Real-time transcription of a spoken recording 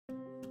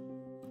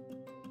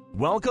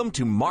Welcome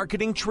to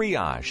Marketing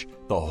Triage,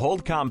 the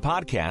Holdcom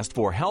podcast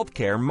for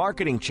healthcare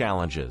marketing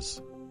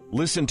challenges.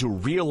 Listen to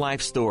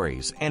real-life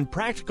stories and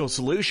practical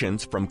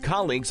solutions from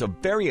colleagues of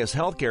various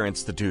healthcare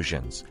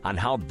institutions on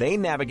how they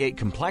navigate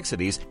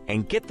complexities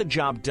and get the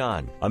job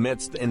done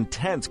amidst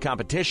intense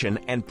competition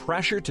and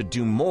pressure to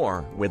do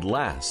more with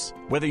less.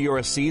 Whether you're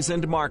a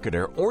seasoned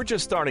marketer or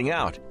just starting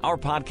out, our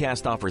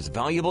podcast offers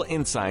valuable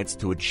insights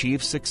to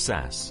achieve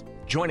success.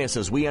 Join us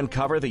as we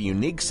uncover the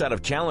unique set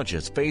of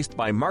challenges faced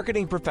by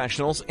marketing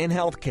professionals in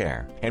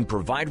healthcare and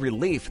provide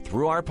relief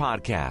through our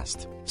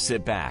podcast.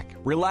 Sit back,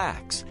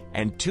 relax,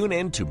 and tune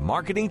in to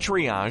Marketing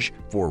Triage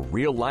for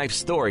real-life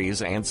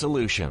stories and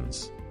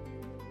solutions.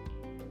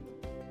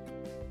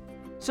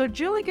 So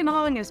Julie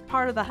Ganong is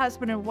part of the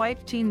husband and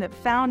wife team that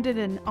founded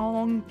and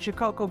owned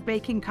Chococoa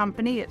Baking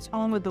Company. It's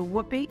home of the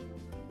Whoopie.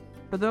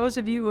 For those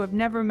of you who have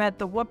never met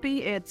the Whoopie,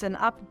 it's an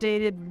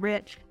updated,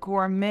 rich,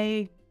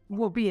 gourmet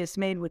Whoopie. Is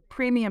made with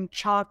premium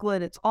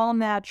chocolate. It's all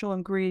natural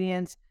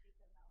ingredients.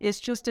 It's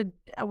just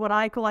what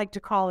I like to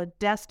call a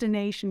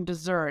destination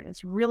dessert.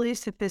 It's really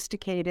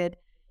sophisticated,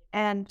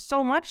 and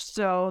so much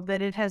so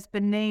that it has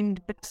been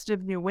named Best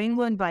of New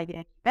England by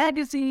Yankee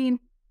Magazine.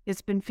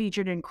 It's been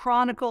featured in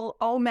Chronicle,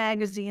 O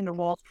Magazine, the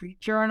Wall Street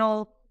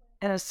Journal,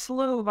 and a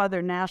slew of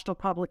other national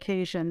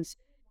publications.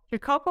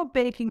 Chococoa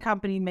Baking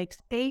Company makes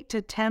 8,000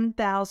 to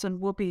 10,000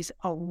 Whoopies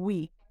a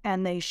week,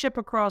 and they ship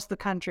across the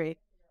country.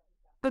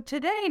 But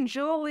today,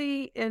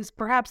 Julie is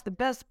perhaps the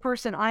best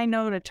person I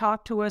know to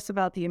talk to us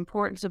about the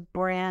importance of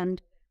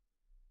brand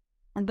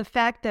and the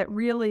fact that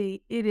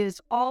really it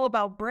is all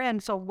about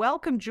brand. So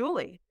welcome,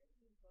 Julie.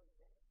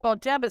 Well,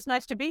 Deb, it's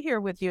nice to be here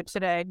with you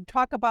today to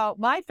talk about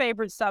my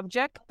favorite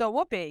subject, the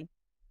Whoopie.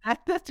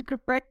 That's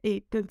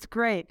great. That's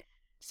great.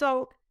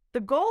 So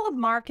the goal of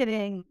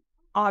marketing,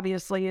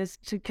 obviously, is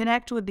to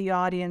connect with the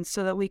audience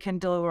so that we can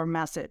deliver a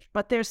message.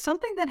 But there's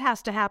something that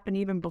has to happen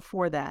even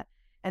before that.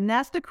 And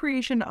that's the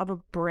creation of a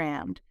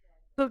brand.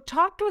 So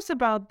talk to us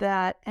about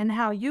that and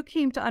how you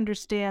came to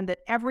understand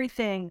that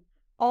everything,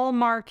 all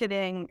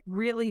marketing,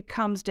 really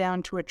comes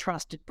down to a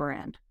trusted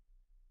brand.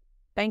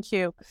 Thank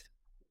you.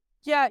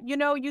 Yeah,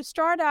 you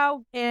start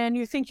out and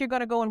you think you're going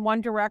to go in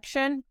one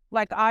direction.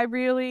 Like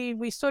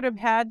we sort of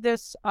had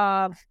this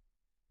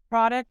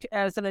product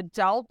as an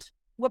adult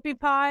whoopie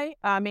pie.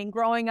 I mean,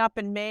 growing up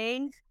in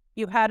Maine,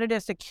 you had it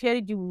as a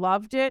kid, you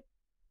loved it.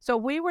 So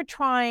we were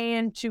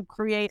trying to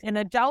create an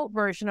adult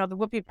version of the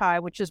whoopie pie,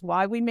 which is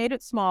why we made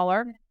it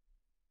smaller.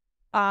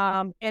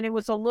 And it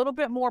was a little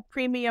bit more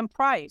premium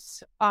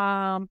price.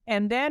 And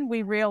then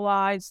we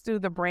realized through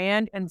the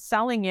brand and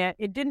selling it,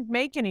 it didn't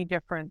make any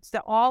difference,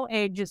 that all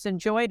ages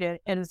enjoyed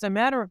it. And as a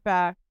matter of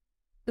fact,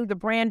 through the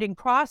branding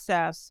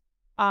process,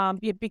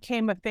 it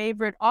became a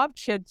favorite of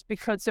kids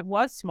because it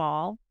was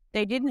small.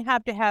 They didn't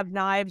have to have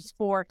knives,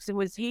 forks. It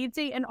was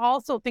easy. And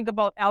also think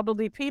about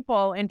elderly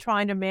people and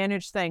trying to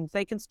manage things.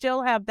 They can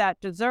still have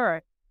that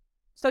dessert.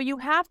 So you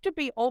have to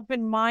be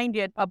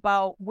open-minded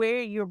about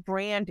where your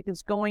brand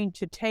is going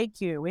to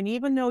take you. And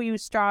even though you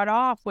start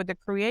off with the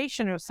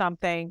creation of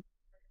something,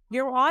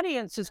 your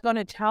audience is going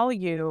to tell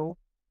you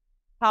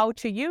how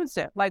to use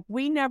it. Like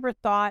we never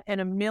thought in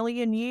a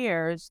million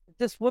years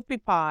this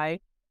whoopie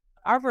pie,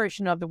 our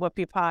version of the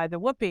whoopie pie, the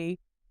whoopie,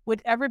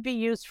 would ever be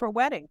used for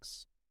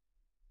weddings.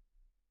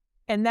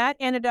 And that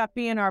ended up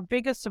being our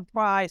biggest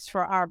surprise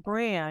for our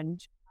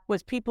brand,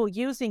 was people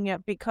using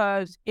it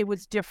because it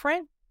was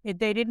different.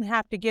 They didn't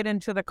have to get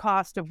into the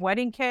cost of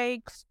wedding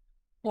cakes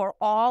or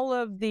all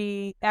of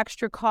the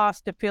extra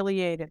cost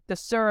affiliated, the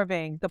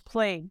serving, the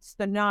plates,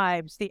 the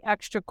knives, the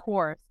extra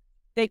course.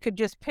 They could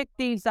just pick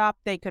these up.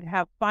 They could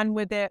have fun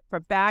with it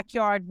for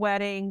backyard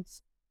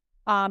weddings.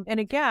 And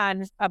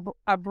again,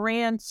 a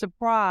brand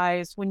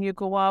surprise when you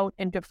go out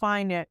and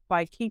define it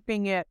by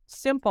keeping it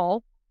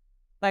simple,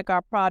 like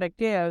our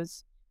product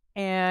is,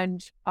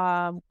 and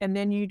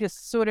then you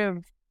just sort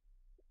of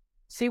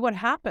see what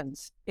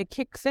happens. It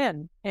kicks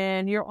in,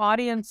 and your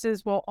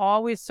audiences will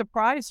always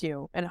surprise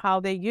you and how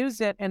they use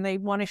it, and they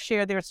want to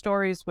share their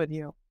stories with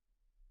you.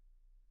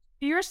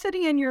 You're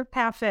sitting in your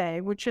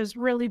cafe, which is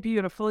really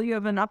beautiful. You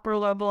have an upper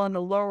level and a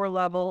lower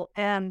level,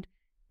 and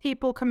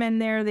people come in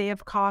there, they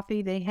have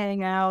coffee, they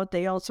hang out,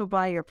 they also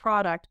buy your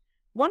product.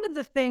 One of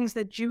the things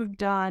that you've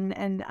done,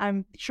 and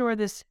I'm sure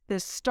this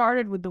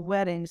started with the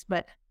weddings,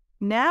 but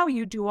now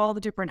you do all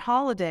the different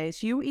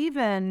holidays. You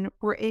even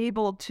were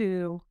able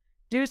to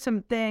do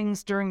some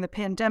things during the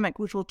pandemic,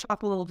 which we'll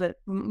talk a little bit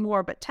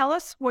more. But tell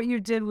us what you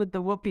did with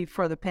the Whoopie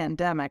for the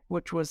pandemic,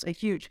 which was a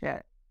huge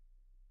hit.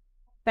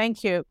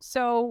 Thank you.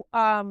 So,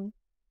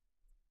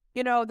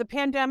 the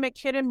pandemic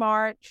hit in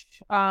March.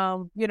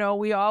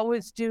 We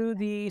always do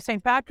the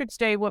St. Patrick's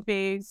Day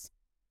Whoopies.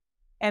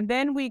 And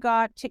then we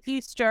got to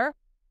Easter.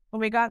 When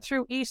we got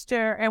through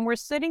Easter, and we're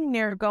sitting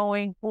there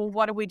going, well,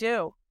 what do we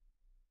do?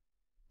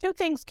 Two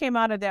things came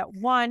out of that.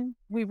 One,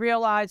 we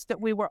realized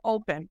that we were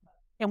open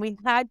and we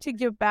had to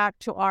give back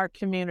to our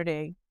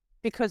community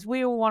because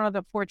we were one of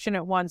the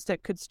fortunate ones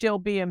that could still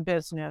be in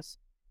business.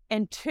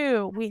 And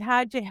two, we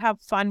had to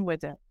have fun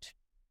with it.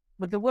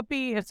 the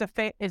whoopie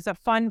is a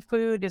fun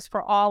food, is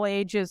for all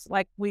ages,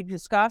 like we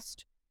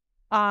discussed.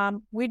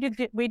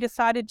 We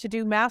decided to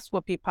do mass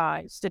whoopie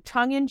pies, the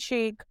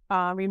tongue-in-cheek,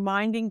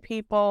 reminding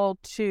people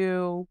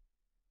to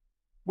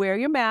wear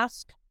your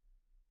mask,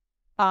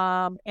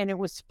 and it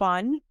was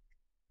fun.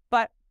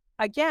 But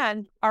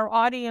again, our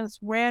audience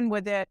ran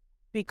with it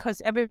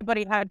because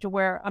everybody had to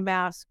wear a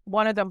mask.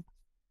 One of them,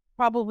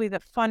 probably the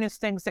funnest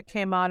things that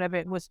came out of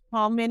it, was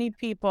how many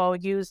people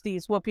use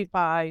these whoopie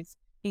pies,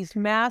 these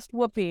masked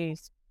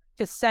whoopies,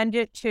 to send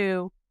it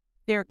to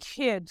their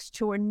kids,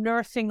 to a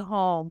nursing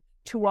home,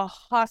 to a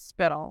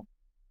hospital.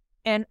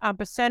 And a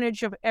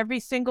percentage of every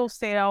single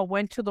sale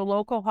went to the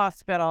local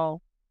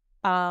hospital.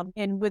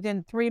 And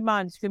within 3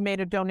 months, we made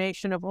a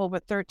donation of over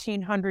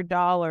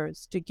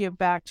 $1,300 to give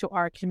back to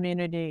our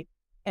community.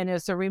 And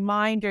as a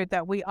reminder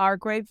that we are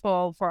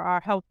grateful for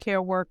our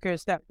healthcare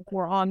workers that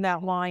were on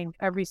that line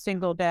every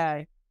single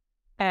day.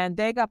 And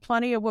they got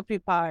plenty of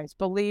whoopie pies,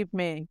 believe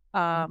me.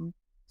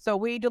 So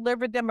we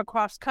delivered them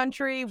across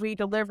country. We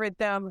delivered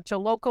them to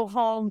local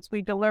homes.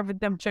 We delivered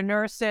them to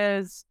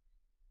nurses.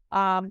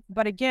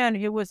 But again,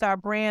 it was our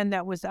brand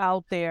that was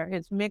out there.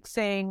 It's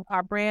mixing.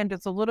 Our brand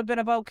is a little bit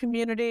about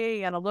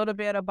community and a little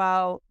bit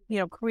about,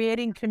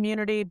 creating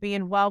community,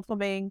 being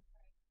welcoming,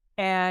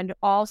 and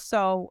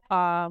also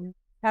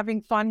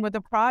having fun with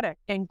the product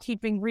and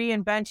keeping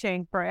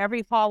reinventing for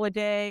every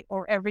holiday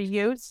or every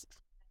use.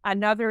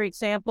 Another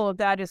example of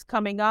that is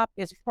coming up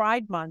is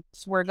Pride Month.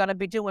 We're going to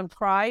be doing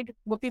Pride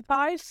whoopie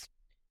pies,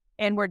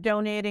 and we're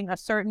donating a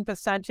certain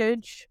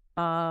percentage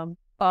of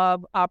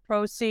our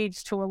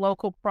proceeds to a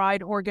local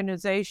Pride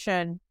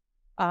organization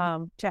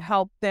to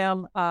help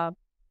them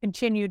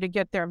continue to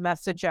get their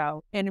message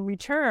out. And in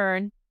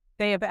return,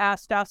 they have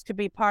asked us to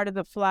be part of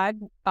the flag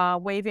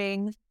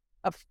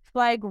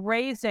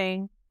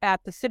raising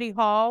at the City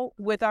Hall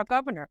with our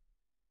governor.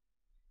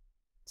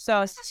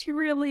 So it's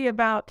really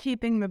about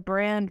keeping the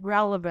brand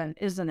relevant,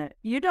 isn't it?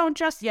 You don't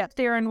just sit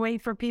there and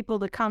wait for people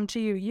to come to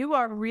you. You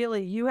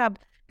have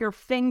your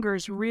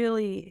fingers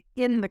really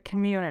in the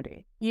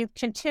community. You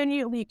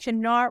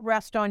cannot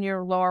rest on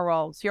your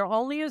laurels. You're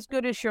only as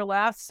good as your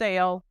last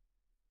sale.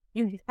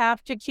 You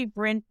have to keep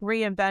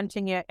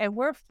reinventing it. And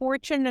we're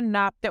fortunate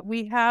enough that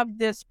we have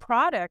this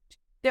product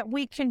that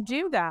we can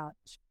do that.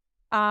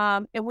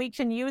 And we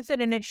can use it,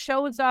 and it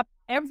shows up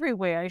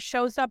everywhere. It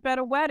shows up at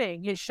a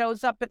wedding. It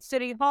shows up at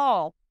City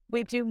Hall.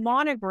 We do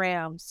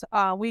monograms.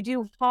 We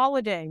do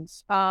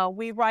holidays.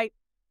 We write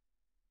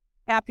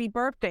happy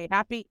birthday,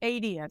 happy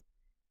 80th.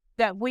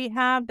 That we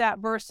have that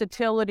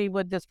versatility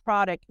with this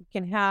product. We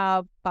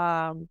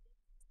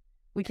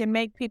can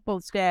make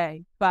people's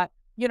day. But,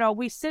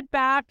 we sit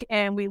back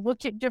and we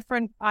look at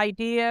different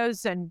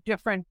ideas and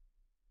different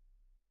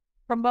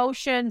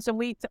promotions, and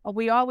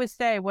we always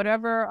say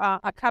whatever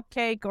a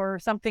cupcake or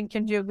something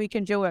can do, we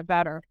can do it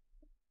better.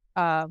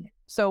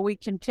 So we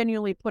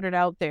continually put it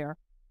out there.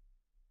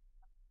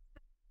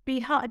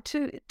 Behind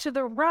to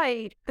the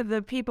right,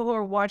 the people who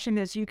are watching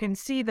this, you can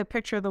see the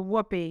picture of the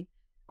whoopie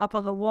up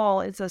on the wall.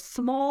 It's a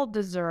small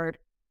dessert.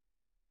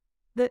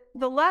 The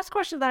last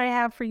question that I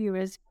have for you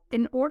is,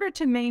 in order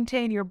to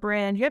maintain your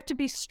brand, you have to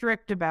be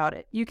strict about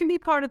it. You can be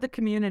part of the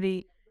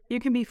community. You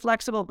can be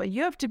flexible, but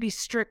you have to be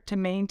strict to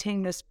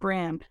maintain this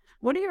brand.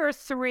 What are your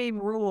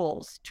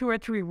 2 or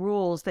 3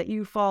 rules that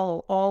you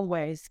follow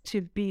always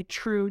to be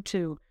true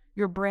to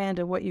your brand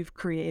and what you've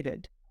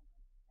created?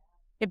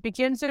 It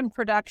begins in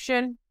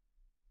production.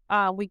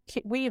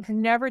 We've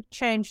never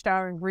changed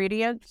our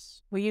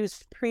ingredients. We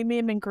use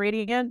premium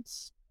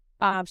ingredients,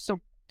 so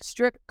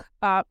strict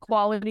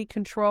quality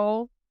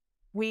control.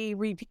 We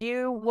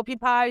review whoopie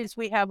pies.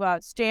 We have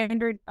a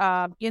standard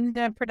in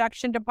the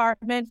production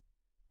department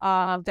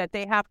that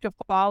they have to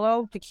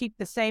follow to keep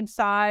the same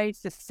size,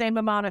 the same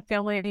amount of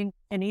filling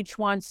in each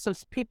one, so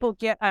people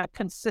get a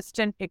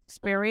consistent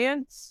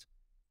experience.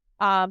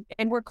 And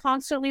we're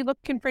constantly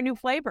looking for new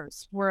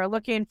flavors.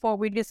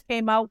 We just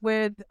came out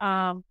with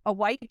a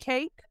white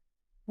cake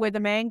with a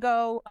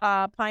mango,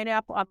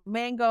 pineapple, a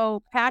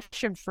mango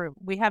passion fruit.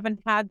 We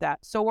haven't had that.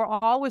 So we're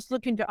always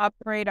looking to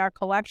upgrade our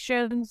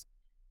collections.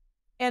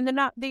 And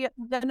the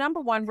number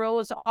one rule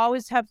is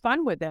always have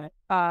fun with it.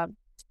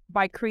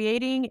 By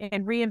creating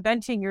and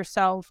reinventing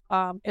yourself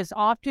as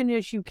often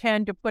as you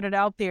can to put it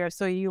out there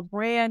so your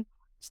brand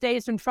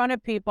stays in front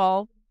of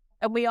people.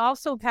 And we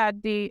also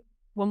had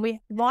when we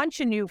launch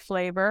a new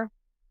flavor,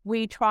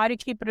 we try to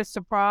keep it a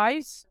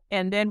surprise,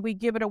 and then we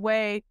give it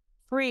away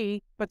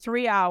free for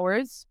 3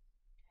 hours.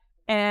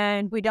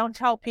 And we don't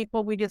tell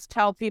people, we just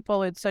tell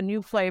people it's a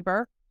new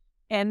flavor,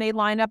 and they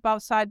line up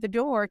outside the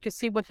door to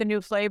see what the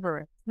new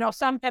flavor is.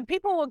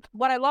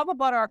 What I love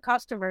about our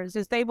customers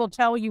is they will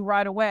tell you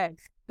right away,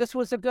 this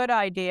was a good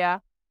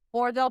idea,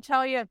 or they'll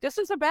tell you, this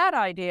is a bad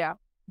idea.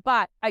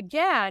 But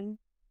again,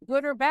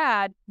 good or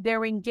bad,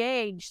 they're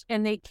engaged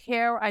and they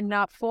care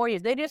enough for you.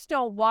 They just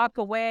don't walk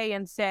away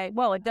and say,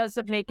 well, it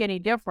doesn't make any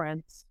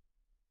difference.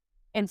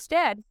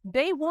 Instead,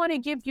 they want to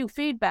give you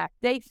feedback.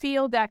 They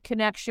feel that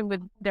connection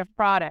with their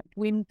product.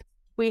 We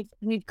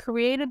We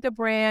created the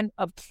brand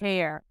of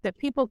care, that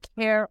people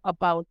care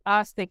about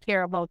us. They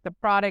care about the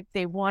product.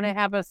 They want to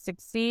have us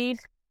succeed.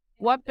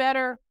 What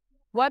better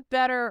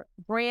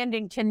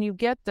branding can you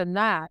get than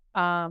that?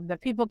 That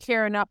people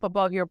care enough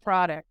about your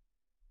product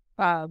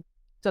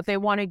that they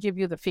want to give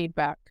you the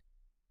feedback.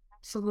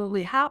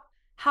 Absolutely.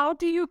 How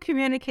do you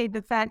communicate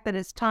the fact that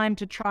it's time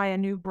to try a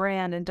new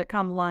brand and to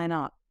come line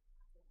up?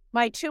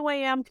 My 2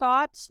 a.m.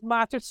 thoughts,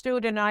 Martha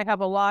Stewart and I have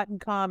a lot in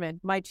common.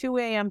 My 2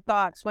 a.m.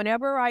 thoughts,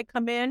 whenever I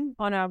come in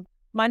on a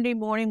Monday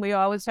morning, we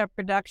always have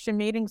production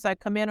meetings. I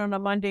come in on a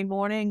Monday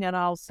morning and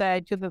I'll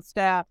say to the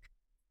staff,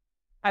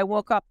 I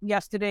woke up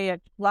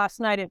last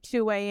night at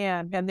 2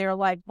 a.m. and they're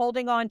like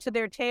holding on to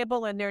their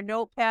table and their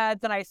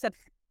notepads. And I said,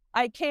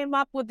 I came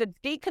up with the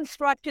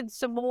deconstructed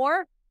some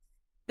more,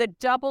 the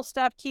double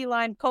stuffed key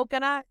lime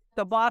coconut,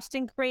 the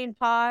Boston cream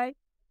pie,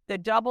 the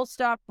double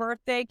stuffed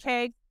birthday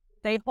cake.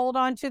 They hold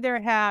on to their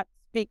hats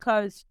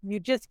because you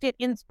just get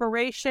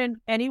inspiration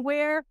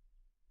anywhere,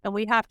 and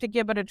we have to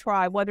give it a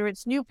try, whether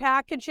it's new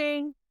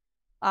packaging,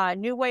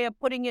 new way of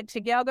putting it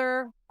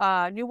together,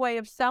 new way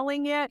of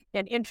selling it,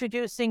 and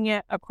introducing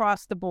it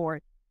across the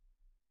board.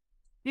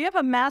 Do you have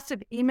a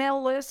massive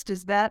email list?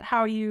 Is that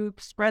how you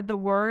spread the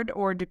word,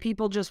 or do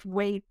people just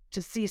wait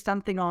to see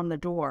something on the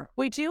door?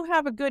 We do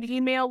have a good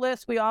email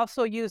list. We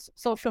also use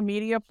social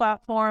media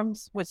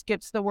platforms, which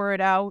gets the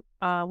word out.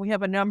 We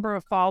have a number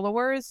of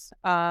followers.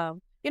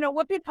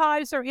 Whoopie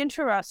pies are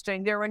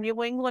interesting. They're a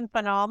New England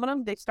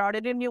phenomenon. They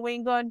started in New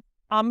England.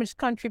 Amish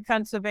country,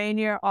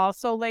 Pennsylvania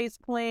also lays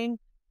claim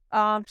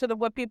to the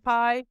whoopie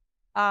pie.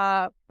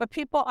 But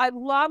I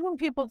love when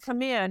people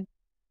come in,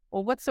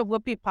 well, what's a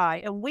whoopie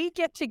pie? And we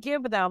get to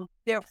give them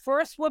their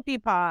first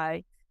whoopie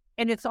pie,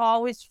 and it's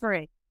always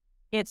free.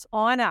 It's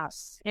on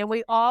us. And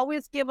we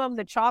always give them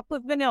the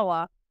chocolate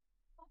vanilla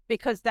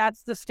because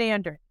that's the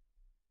standard.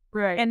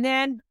 Right. And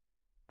then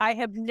I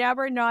have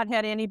never not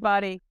had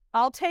anybody,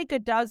 I'll take a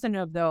dozen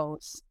of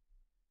those.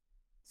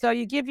 So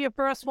you give your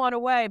first one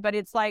away, but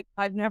it's like,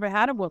 I've never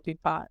had a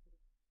whoopie pie.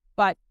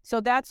 But so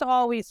that's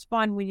always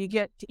fun when you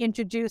get to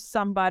introduce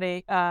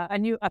somebody,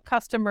 a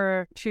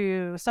customer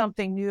to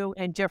something new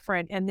and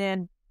different. And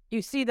then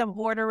you see them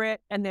order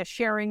it and they're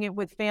sharing it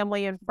with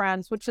family and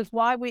friends, which is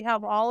why we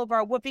have all of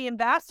our whoopie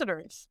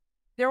ambassadors.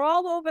 They're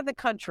all over the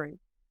country.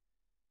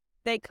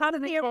 They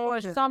come here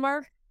for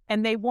summer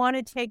and they want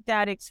to take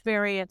that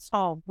experience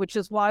home, which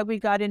is why we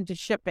got into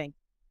shipping.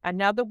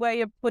 Another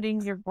way of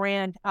putting your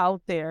brand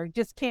out there.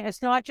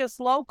 It's not just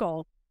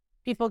local.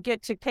 People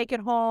get to take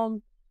it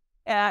home.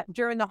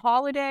 During the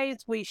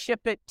holidays, we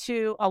ship it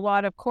to a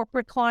lot of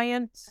corporate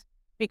clients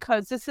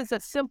because this is a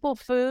simple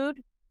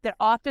food that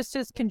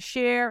offices can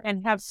share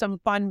and have some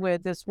fun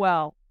with as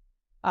well.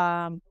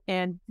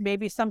 And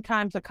maybe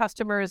sometimes the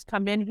customers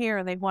come in here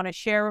and they want to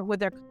share it with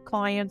their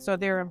clients or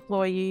their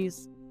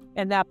employees,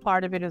 and that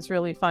part of it is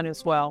really fun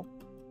as well.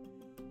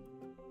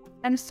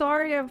 I'm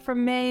sorry, I'm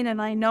from Maine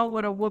and I know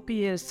what a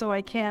whoopie is, so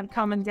I can't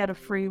come and get a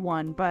free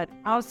one. But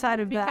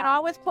outside of that... You can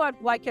always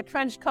put like a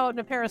trench coat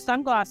and a pair of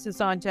sunglasses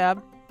on, Deb.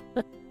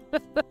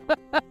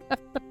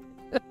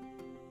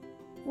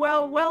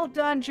 Well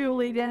done,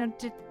 Julie.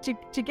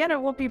 To get a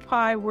whoopie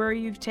pie where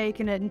you've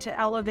taken it and to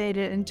elevate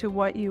it into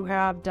what you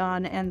have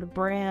done and the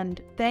brand,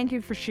 thank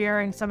you for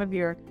sharing some of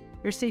your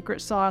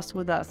secret sauce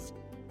with us.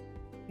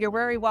 You're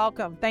very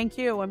welcome. Thank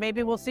you. And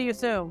maybe we'll see you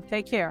soon.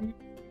 Take care.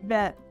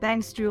 Bet.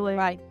 Thanks, Julie.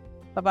 Bye.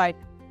 Bye-bye.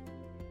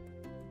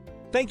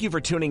 Thank you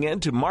for tuning in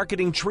to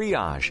Marketing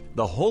Triage,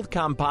 the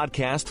Holdcom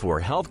podcast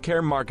for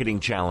healthcare marketing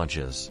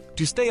challenges.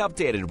 To stay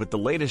updated with the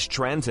latest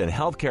trends in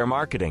healthcare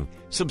marketing,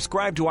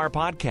 subscribe to our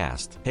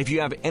podcast. If you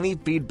have any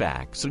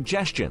feedback,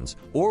 suggestions,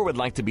 or would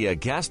like to be a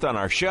guest on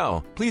our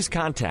show, please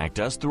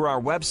contact us through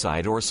our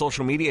website or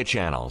social media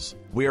channels.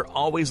 We are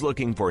always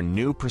looking for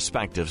new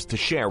perspectives to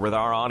share with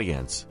our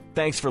audience.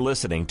 Thanks for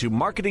listening to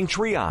Marketing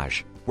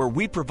Triage, where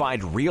we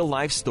provide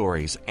real-life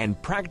stories and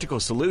practical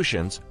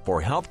solutions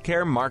for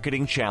healthcare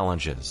marketing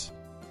challenges.